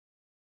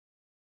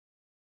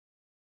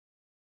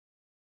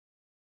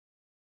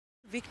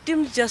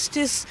Victim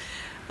justice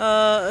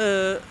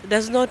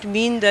does not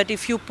mean that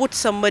if you put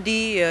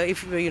somebody,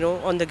 if you know,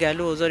 on the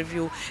gallows, or if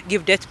you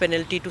give death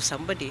penalty to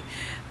somebody,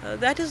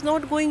 that is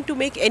not going to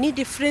make any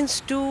difference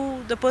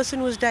to the person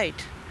who has died.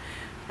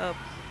 I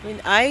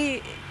mean,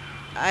 I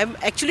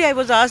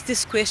was asked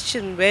this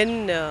question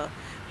when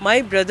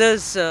my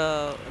brother's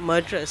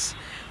murderers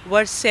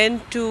were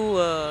sent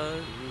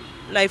to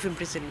life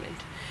imprisonment.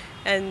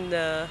 And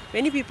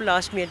many people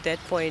asked me at that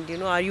point,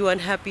 are you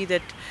unhappy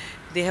that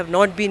they have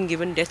not been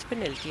given death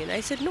penalty? And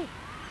I said, no,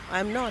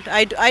 I'm not.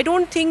 I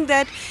don't think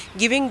that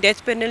giving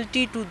death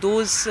penalty to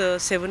those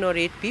 7 or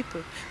 8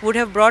 people would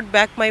have brought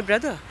back my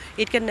brother.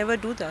 It can never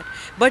do that.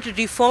 But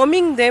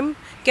reforming them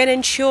can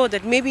ensure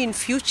that maybe in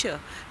future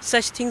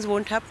such things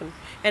won't happen.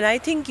 And I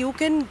think you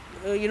can,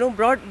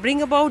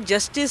 bring about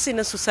justice in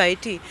a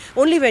society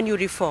only when you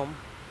reform.